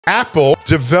Apple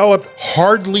developed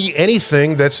hardly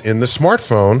anything that's in the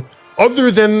smartphone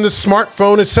other than the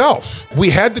smartphone itself.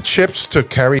 We had the chips to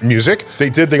carry music.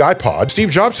 They did the iPod. Steve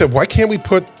Jobs said, why can't we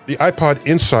put the iPod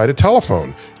inside a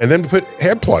telephone? And then we put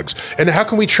head plugs. And how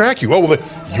can we track you? Oh, well,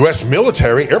 the US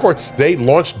military, Air Force, they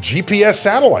launched GPS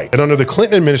satellite. And under the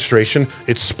Clinton administration,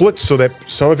 it split so that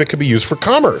some of it could be used for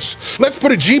commerce. Let's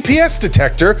put a GPS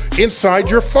detector inside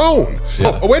your phone.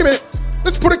 Yeah. Oh, wait a minute.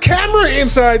 Let's put a camera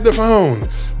inside the phone.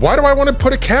 Why do I want to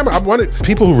put a camera?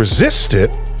 People who resist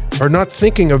it are not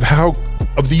thinking of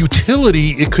the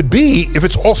utility it could be if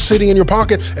it's all sitting in your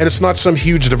pocket and it's not some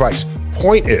huge device.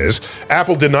 Point is,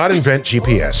 Apple did not invent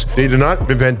GPS. They did not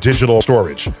invent digital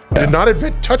storage. They did not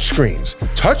invent touchscreens.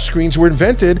 Touchscreens were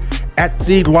invented at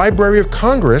the Library of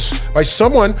Congress by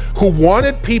someone who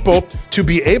wanted people to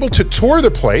be able to tour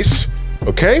the place,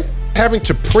 okay? Having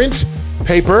to print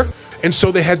paper. And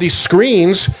so they had these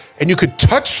screens and you could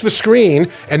touch the screen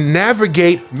and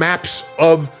navigate maps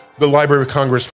of the Library of Congress.